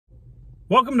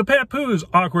Welcome to Pat Poos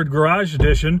Awkward Garage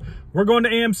Edition. We're going to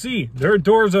AMC. There are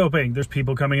doors opening. There's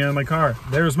people coming in my car.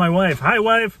 There's my wife. Hi,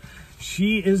 wife.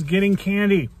 She is getting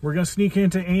candy. We're going to sneak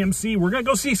into AMC. We're going to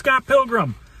go see Scott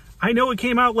Pilgrim. I know it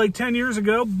came out like 10 years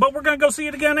ago, but we're going to go see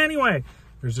it again anyway.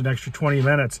 There's an extra 20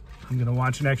 minutes. I'm going to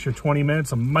watch an extra 20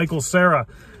 minutes of Michael Cera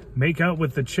make out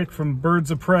with the chick from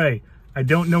Birds of Prey. I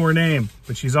don't know her name,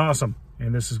 but she's awesome.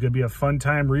 And this is going to be a fun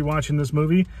time rewatching this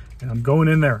movie. And I'm going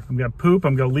in there. I'm going to poop.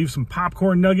 I'm going to leave some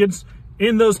popcorn nuggets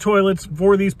in those toilets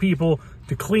for these people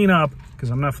to clean up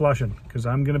because I'm not flushing because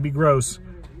I'm going to be gross.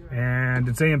 And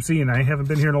it's AMC and I haven't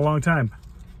been here in a long time.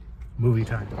 Movie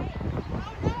time.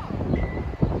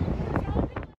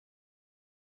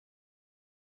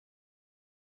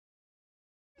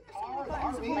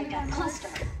 Like a cluster,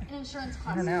 an insurance cluster.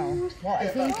 I don't know. Well, I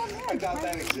think I got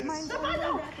that exists.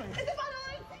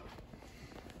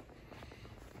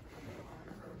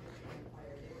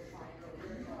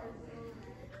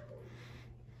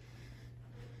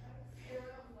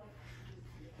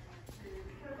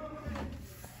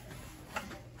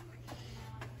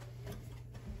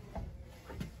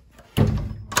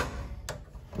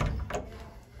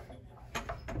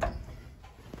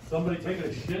 Somebody taking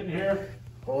a shit in here?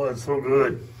 Oh, it's so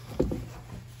good.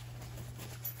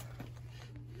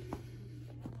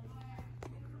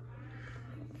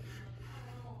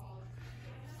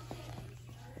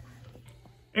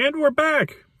 And we're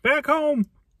back home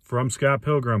from Scott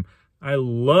Pilgrim. I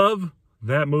love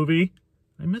that movie.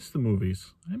 I miss the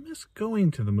movies. I miss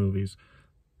going to the movies.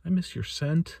 I miss your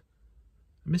scent.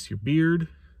 I miss your beard.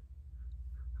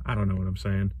 I don't know what I'm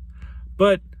saying.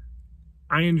 But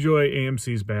I enjoy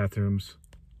AMC's bathrooms.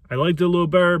 I liked it a little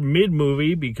better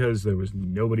mid-movie because there was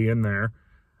nobody in there.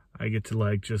 I get to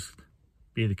like just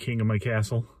be the king of my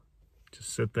castle. Just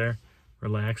sit there,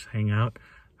 relax, hang out.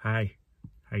 Hi,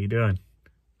 how you doing?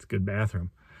 It's a good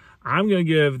bathroom. I'm going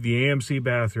to give the AMC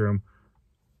bathroom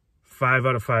 5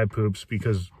 out of 5 poops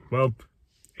because, well,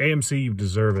 AMC, you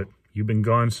deserve it. You've been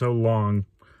gone so long.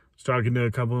 I was talking to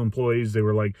a couple of employees. They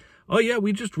were like, oh yeah,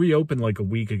 we just reopened like a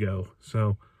week ago.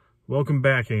 So welcome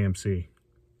back, AMC.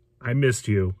 I missed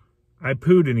you. I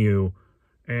pooed in you.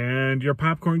 And your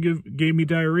popcorn gave me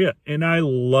diarrhea. And I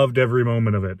loved every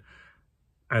moment of it.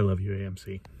 I love you,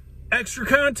 AMC. Extra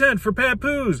content for Pat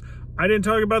Poos. I didn't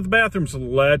talk about the bathroom, so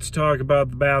let's talk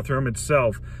about the bathroom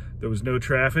itself. There was no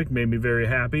traffic, made me very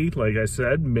happy. Like I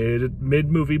said,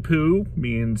 mid-movie poo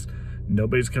means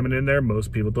nobody's coming in there.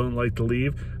 Most people don't like to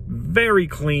leave. Very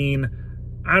clean.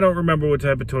 I don't remember what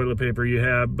type of toilet paper you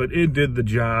have, but it did the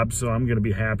job, so I'm going to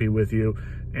be happy with you.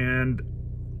 And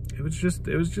it was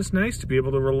just nice to be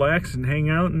able to relax and hang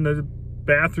out in the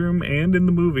bathroom and in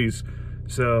the movies.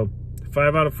 So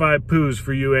 5 out of 5 poos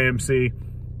for you, AMC.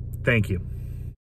 Thank you.